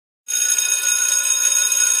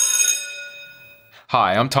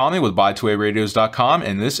Hi, I'm Tommy with buy2aradios.com,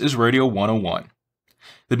 and this is Radio 101.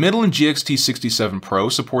 The Midland GXT67 Pro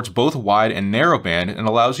supports both wide and narrow band and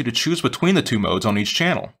allows you to choose between the two modes on each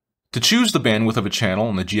channel. To choose the bandwidth of a channel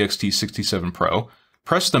on the GXT67 Pro,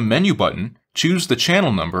 press the menu button, choose the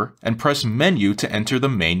channel number, and press menu to enter the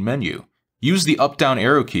main menu. Use the up-down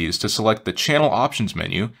arrow keys to select the channel options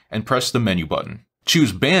menu and press the menu button.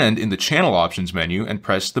 Choose band in the channel options menu and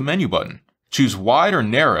press the menu button. Choose wide or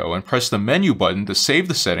narrow and press the menu button to save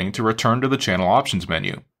the setting to return to the channel options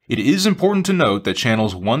menu. It is important to note that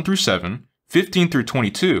channels 1 through 7, 15 through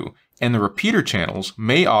 22, and the repeater channels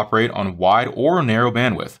may operate on wide or narrow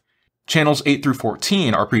bandwidth. Channels 8 through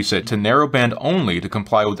 14 are preset to narrow band only to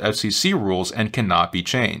comply with FCC rules and cannot be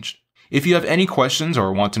changed. If you have any questions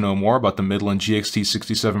or want to know more about the Midland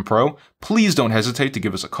GXT67 Pro, please don't hesitate to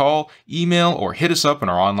give us a call, email, or hit us up in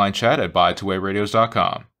our online chat at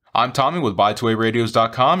buy2aradios.com. I'm Tommy with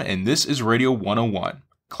buy2aradios.com, and this is Radio 101.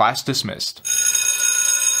 Class dismissed.